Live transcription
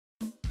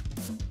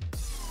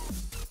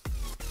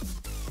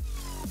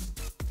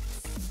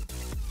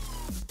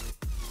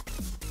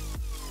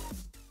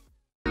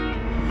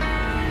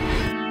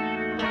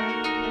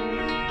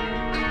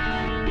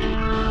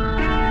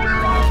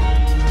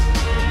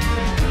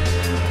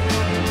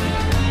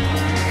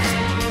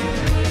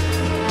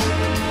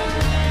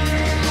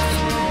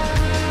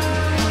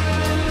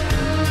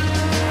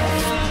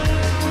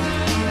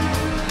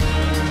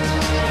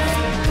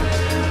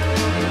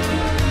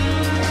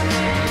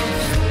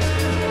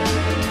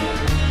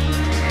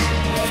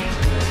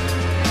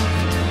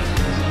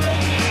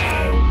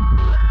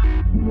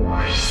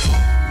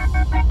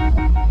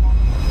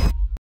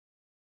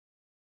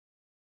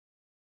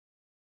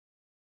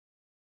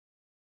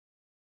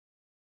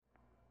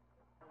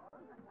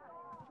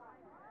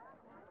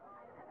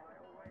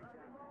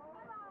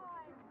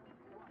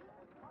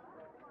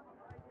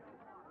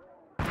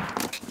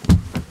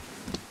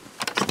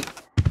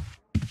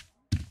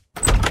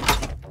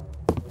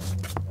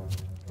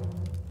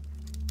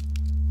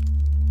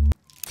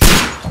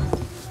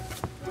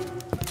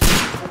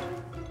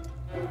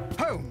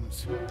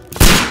Holmes!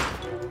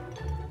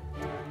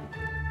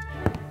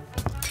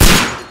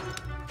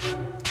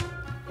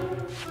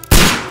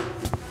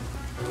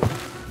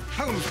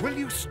 Holmes, will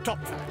you stop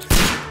that?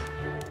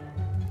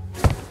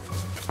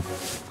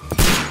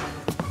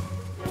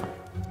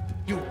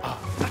 You are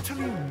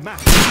utterly mad.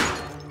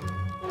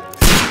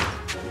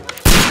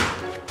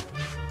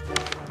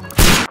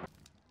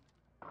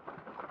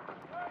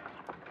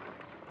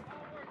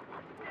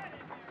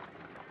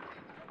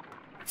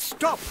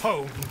 Stop,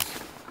 Holmes!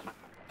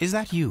 Is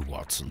that you,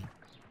 Watson?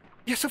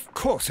 Yes, of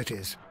course it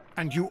is.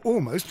 And you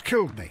almost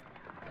killed me.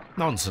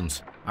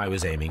 Nonsense. I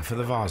was aiming for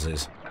the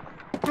vases.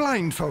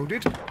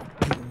 Blindfolded?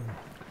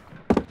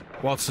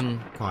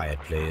 Watson, quiet,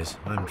 please.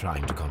 I'm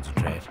trying to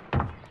concentrate.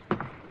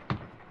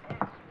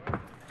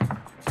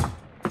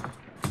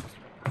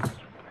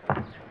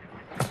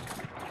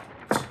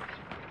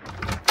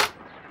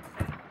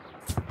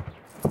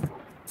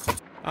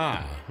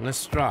 Ah,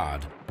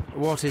 Lestrade.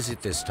 What is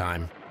it this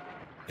time?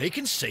 He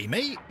can see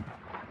me.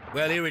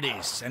 Well, here it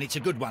is, and it's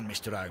a good one,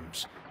 Mr.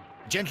 Holmes.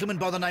 A gentleman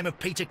by the name of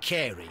Peter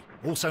Carey,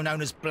 also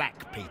known as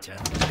Black Peter,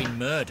 has been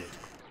murdered.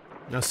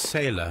 A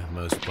sailor,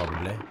 most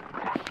probably.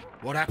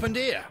 What happened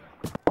here?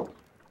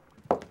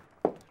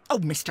 Oh,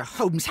 Mr.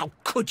 Holmes, how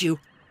could you?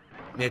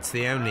 It's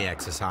the only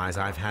exercise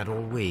I've had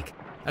all week.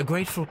 A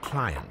grateful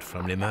client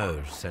from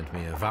Limoges sent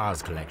me a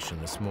vase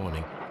collection this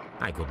morning.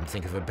 I couldn't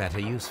think of a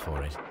better use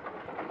for it.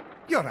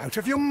 You're out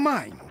of your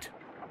mind.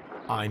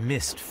 I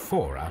missed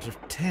 4 out of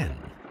 10.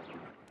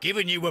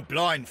 Given you were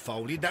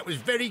blindfolded, that was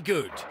very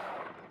good.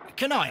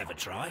 Can I have a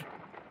try?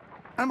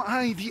 Am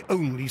I the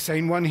only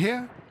sane one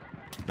here?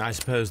 I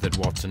suppose that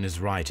Watson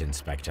is right,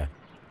 Inspector.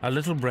 A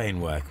little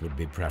brain work would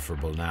be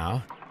preferable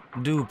now.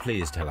 Do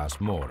please tell us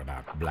more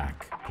about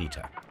Black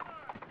Peter.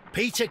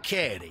 Peter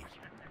Carey,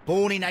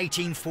 born in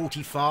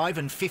 1845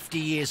 and 50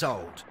 years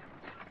old.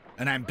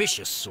 An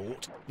ambitious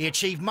sort, he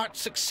achieved much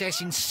success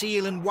in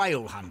seal and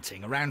whale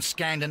hunting around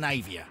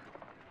Scandinavia.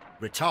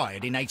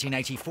 Retired in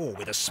 1884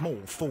 with a small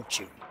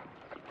fortune.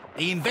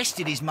 He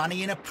invested his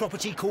money in a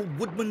property called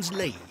Woodman's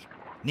Lee,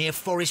 near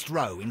Forest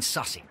Row in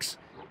Sussex.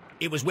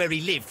 It was where he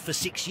lived for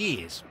 6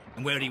 years,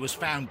 and where he was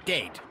found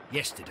dead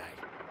yesterday.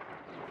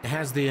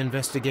 Has the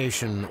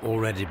investigation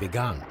already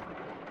begun?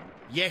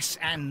 Yes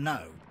and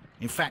no.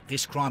 In fact,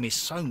 this crime is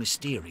so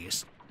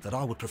mysterious that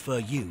I would prefer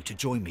you to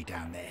join me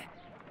down there.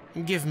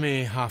 Give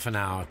me half an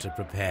hour to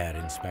prepare,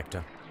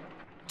 Inspector.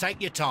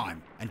 Take your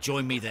time and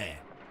join me there.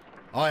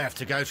 I have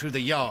to go through the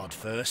yard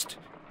first.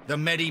 The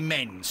merry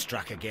men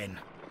struck again.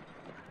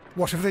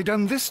 What have they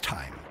done this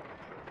time?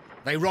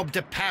 They robbed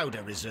a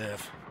powder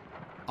reserve.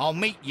 I'll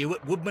meet you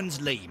at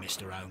Woodman's Lee,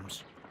 Mr.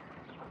 Holmes.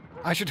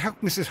 I should help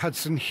Mrs.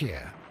 Hudson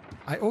here.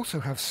 I also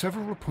have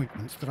several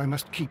appointments that I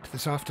must keep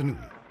this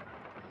afternoon.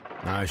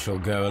 I shall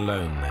go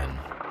alone, then.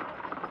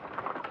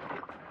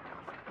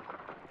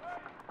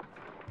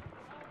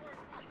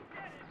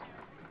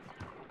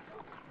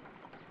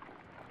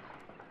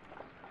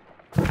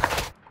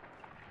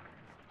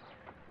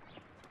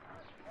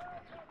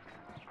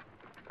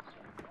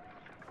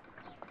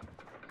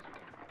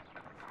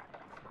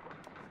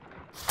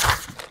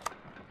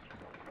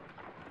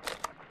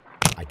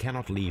 I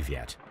cannot leave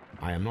yet.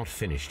 I am not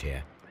finished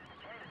here.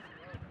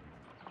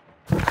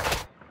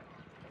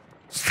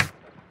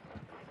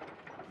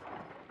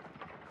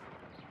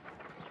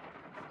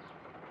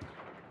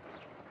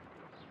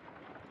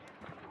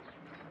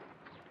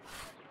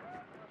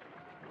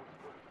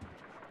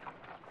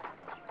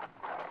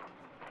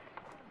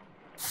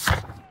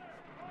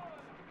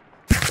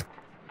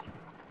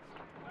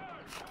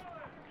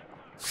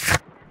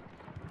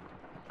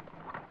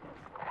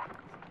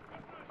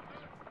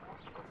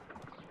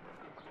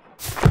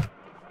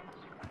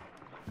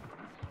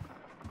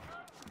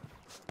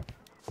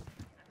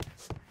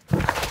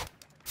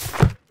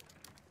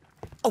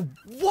 Oh,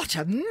 what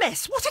a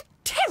mess! What a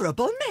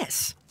terrible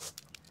mess!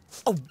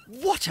 Oh,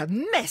 what a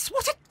mess!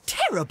 What a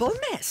terrible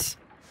mess!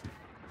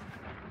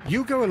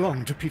 You go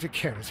along to Peter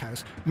Carey's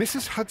house.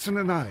 Mrs. Hudson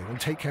and I will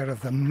take care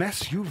of the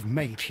mess you've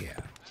made here.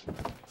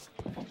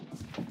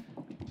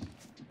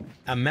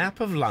 A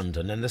map of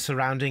London and the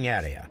surrounding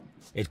area.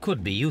 It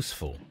could be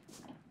useful.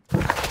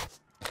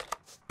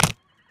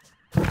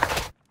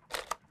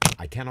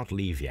 I cannot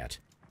leave yet.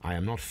 I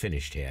am not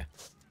finished here.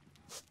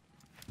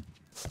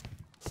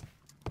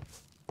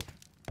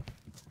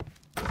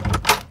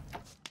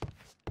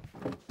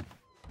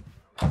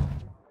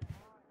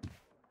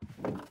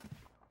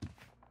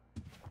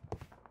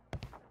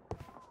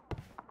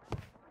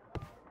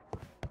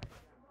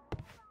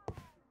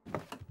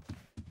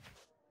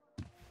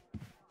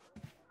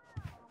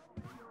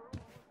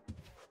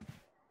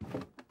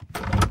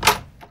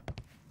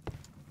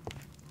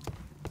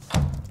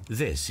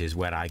 This is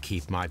where I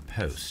keep my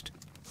post.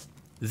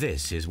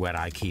 This is where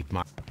I keep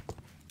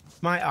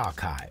my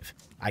archive.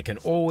 I can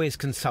always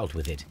consult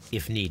with it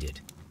if needed.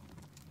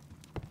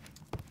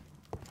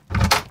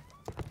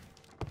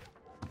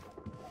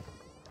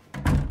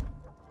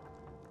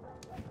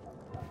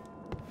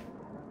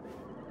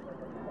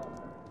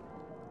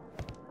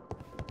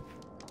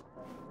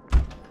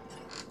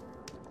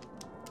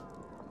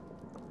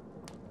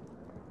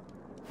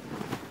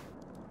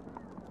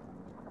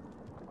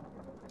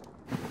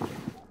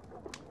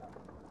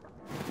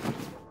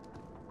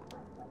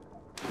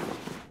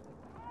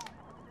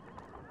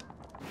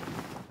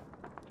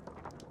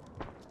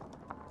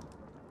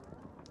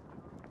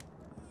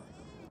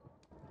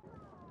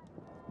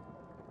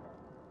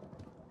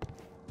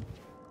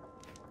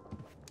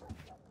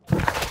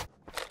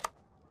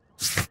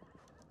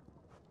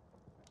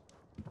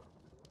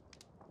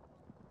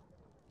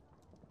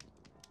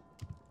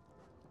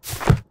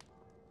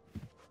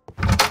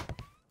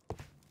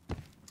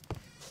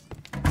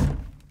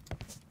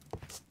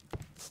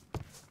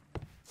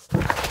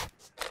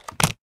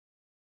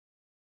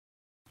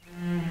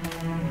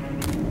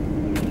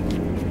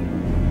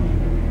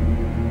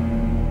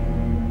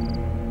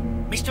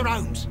 Mr.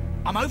 Holmes,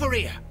 I'm over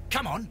here.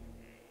 Come on.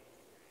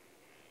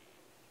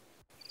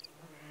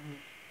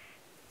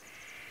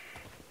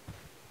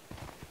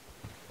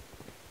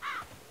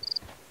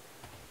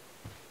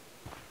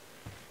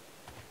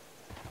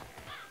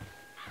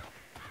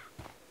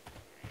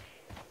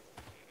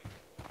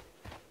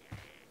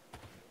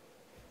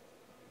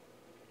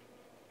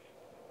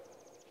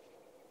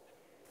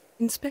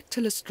 Inspector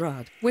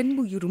Lestrade, when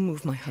will you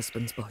remove my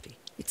husband's body?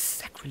 It's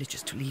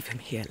sacrilegious to leave him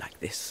here like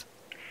this.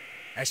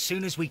 As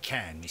soon as we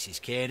can, Mrs.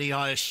 Carey,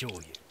 I assure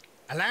you.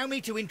 Allow me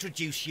to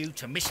introduce you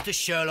to Mr.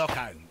 Sherlock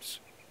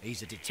Holmes.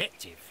 He's a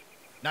detective.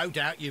 No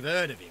doubt you've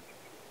heard of him.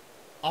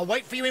 I'll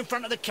wait for you in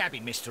front of the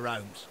cabin, Mr.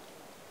 Holmes.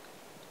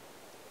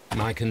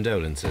 My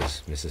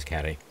condolences, Mrs.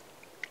 Carey.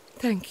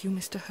 Thank you,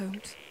 Mr.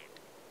 Holmes.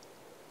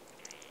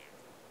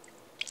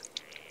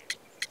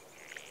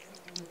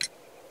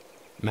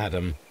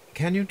 Madam,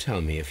 can you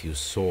tell me if you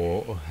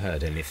saw or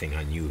heard anything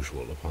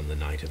unusual upon the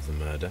night of the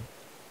murder?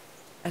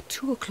 At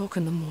 2 o'clock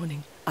in the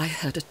morning, I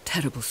heard a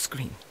terrible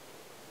scream.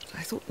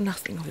 I thought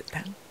nothing of it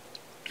then.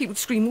 He would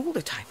scream all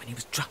the time when he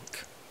was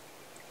drunk.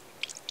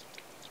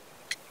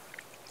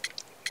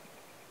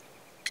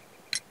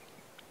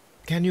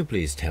 Can you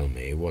please tell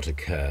me what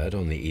occurred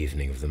on the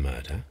evening of the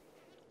murder?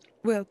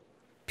 Well,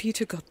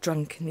 Peter got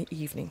drunk in the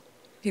evening.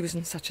 He was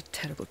in such a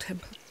terrible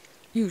temper.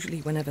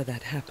 Usually whenever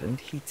that happened,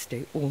 he'd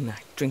stay all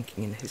night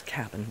drinking in his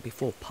cabin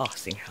before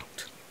passing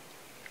out.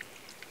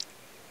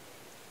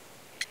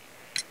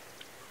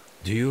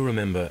 Do you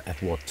remember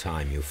at what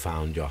time you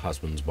found your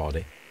husband's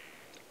body?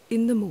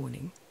 In the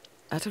morning,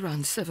 at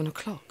around 7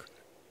 o'clock.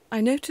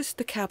 I noticed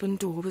the cabin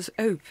door was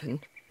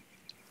open,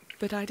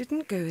 but I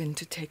didn't go in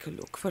to take a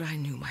look, for I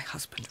knew my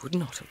husband would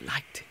not have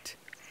liked it.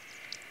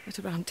 At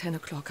around 10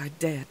 o'clock, I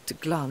dared to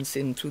glance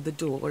in through the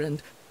door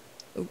and...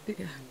 oh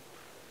dear.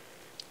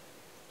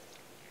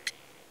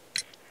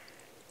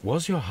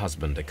 Was your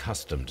husband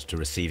accustomed to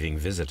receiving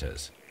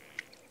visitors?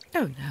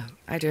 Oh, no,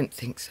 I don't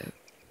think so.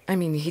 I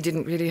mean, he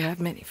didn't really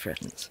have many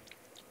friends.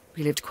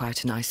 He lived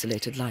quite an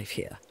isolated life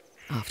here,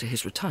 after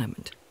his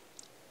retirement.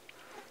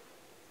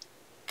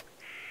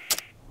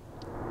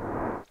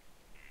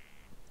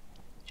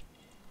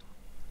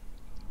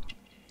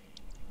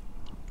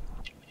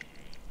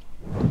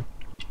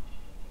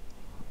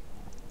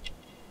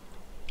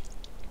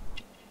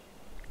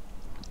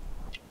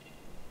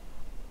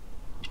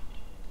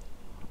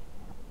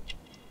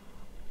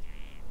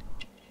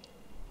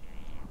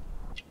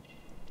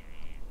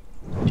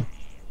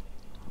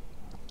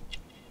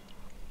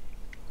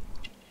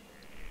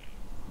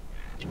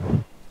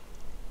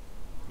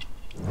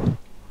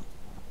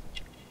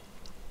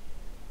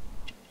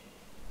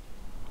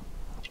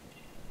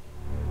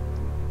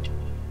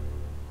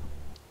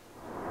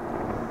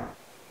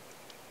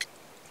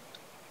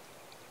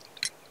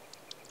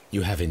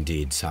 You have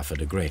indeed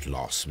suffered a great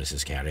loss,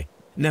 Mrs. Carey.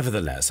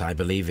 Nevertheless, I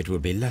believe it will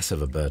be less of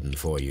a burden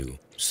for you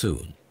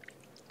soon.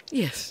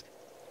 Yes.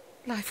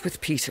 Life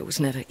with Peter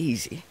was never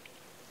easy,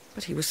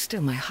 but he was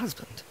still my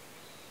husband.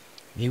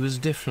 He was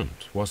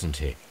different, wasn't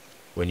he,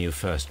 when you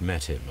first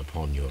met him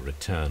upon your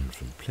return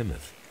from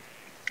Plymouth?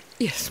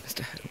 Yes,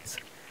 Mr. Holmes.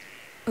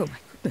 Oh, my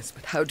goodness,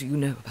 but how do you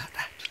know about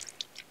that?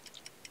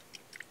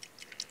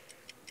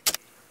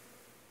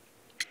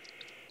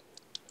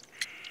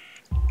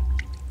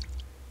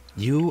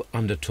 You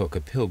undertook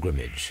a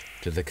pilgrimage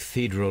to the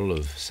Cathedral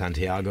of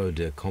Santiago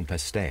de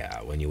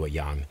Compostela when you were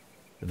young.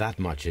 That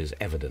much is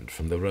evident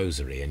from the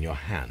rosary in your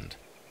hand.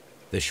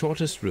 The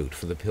shortest route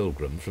for the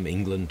pilgrim from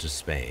England to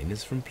Spain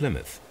is from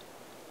Plymouth.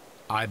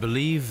 I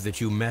believe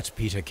that you met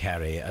Peter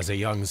Carey as a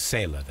young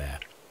sailor there,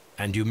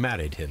 and you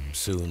married him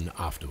soon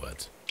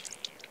afterwards.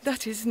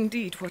 That is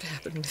indeed what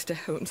happened, Mr.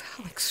 Holmes.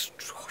 How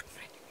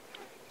extraordinary.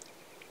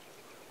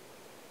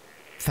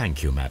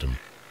 Thank you, madam.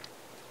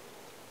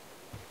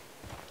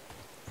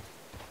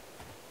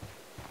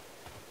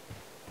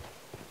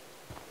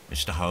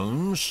 Mr.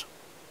 Holmes?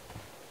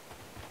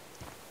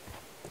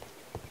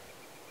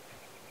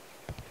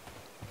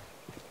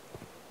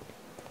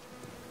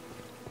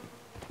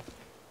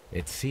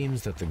 It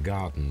seems that the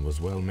garden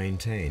was well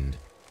maintained.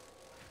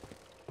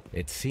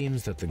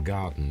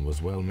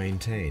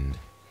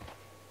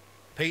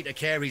 Peter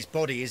Carey's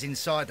body is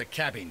inside the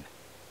cabin.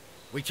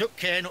 We took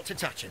care not to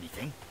touch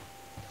anything.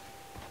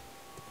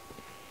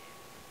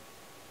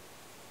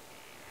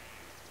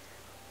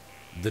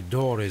 The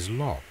door is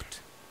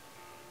locked.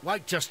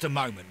 Wait just a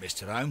moment,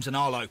 Mr. Holmes, and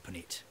I'll open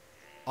it.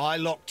 I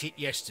locked it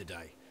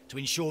yesterday to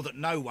ensure that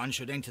no one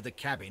should enter the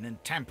cabin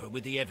and tamper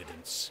with the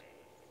evidence.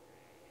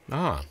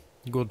 Ah,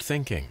 good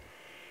thinking.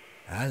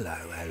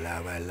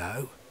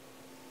 Hello.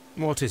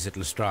 What is it,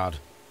 Lestrade?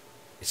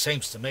 It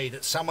seems to me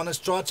that someone has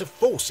tried to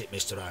force it,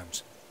 Mr.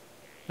 Holmes.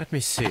 Let me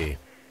see.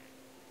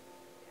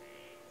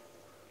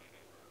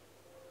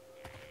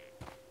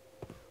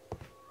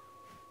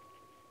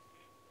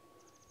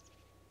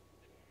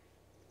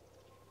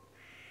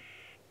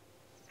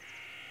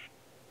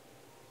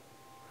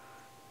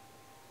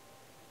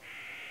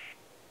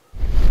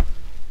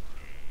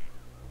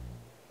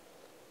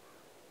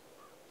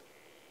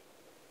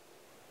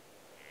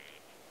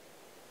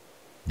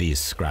 These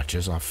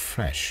scratches are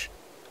fresh.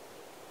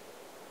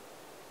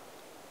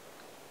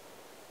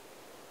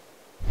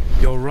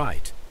 You're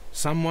right.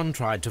 Someone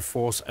tried to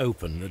force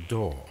open the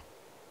door.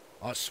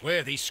 I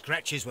swear these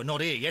scratches were not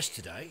here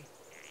yesterday.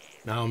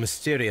 Our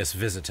mysterious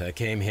visitor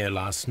came here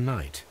last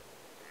night.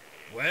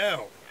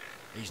 Well,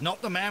 he's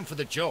not the man for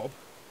the job.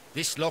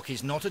 This lock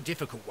is not a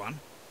difficult one.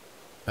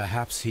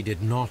 Perhaps he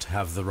did not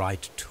have the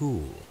right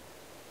tool.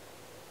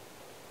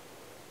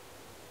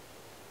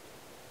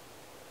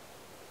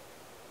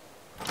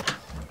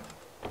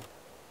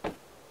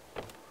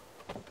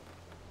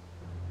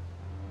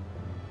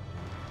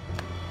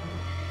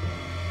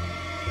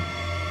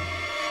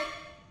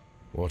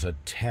 What a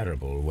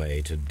terrible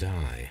way to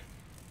die.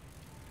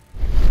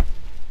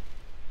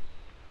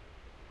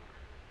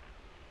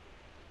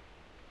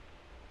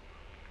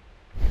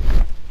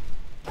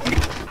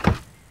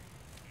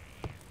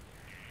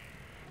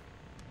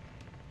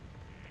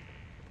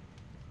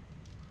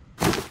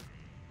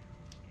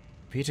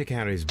 Peter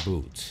Carey's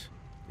boots.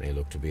 They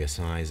look to be a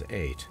size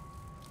 8.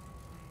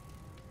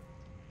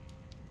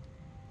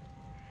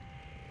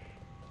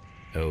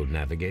 Old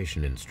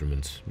navigation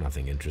instruments,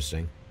 nothing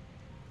interesting.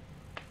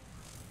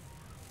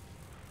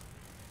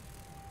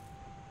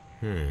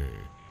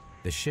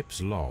 The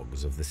ship's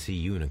logs of the Sea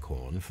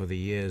Unicorn for the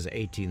years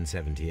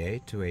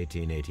 1878 to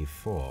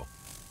 1884.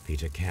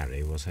 Peter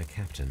Carey was her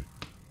captain.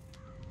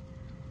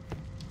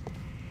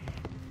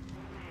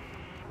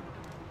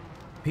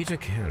 Peter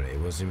Carey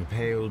was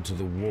impaled to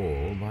the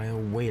wall by a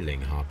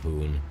whaling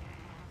harpoon.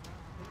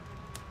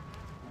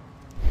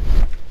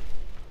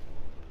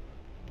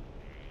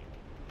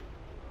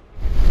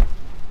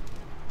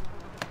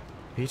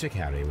 Peter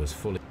Carey was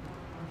fully...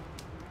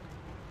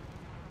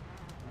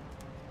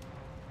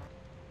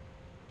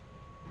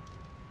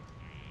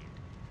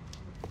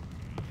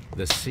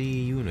 The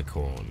Sea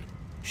Unicorn.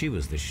 She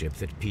was the ship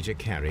that Peter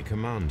Carey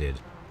commanded.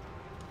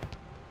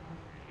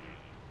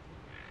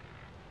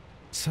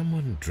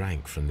 Someone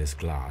drank from this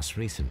glass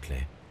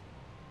recently.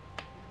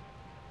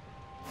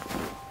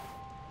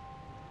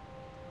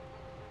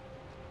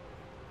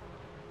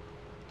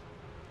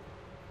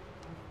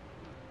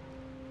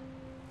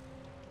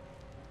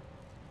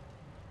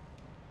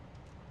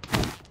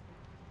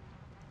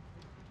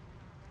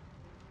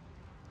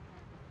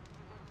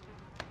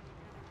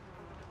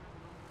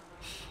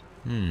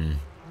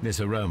 This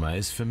aroma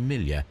is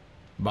familiar,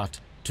 but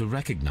to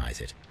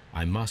recognize it,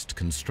 I must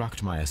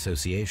construct my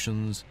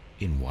associations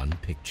in one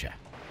picture.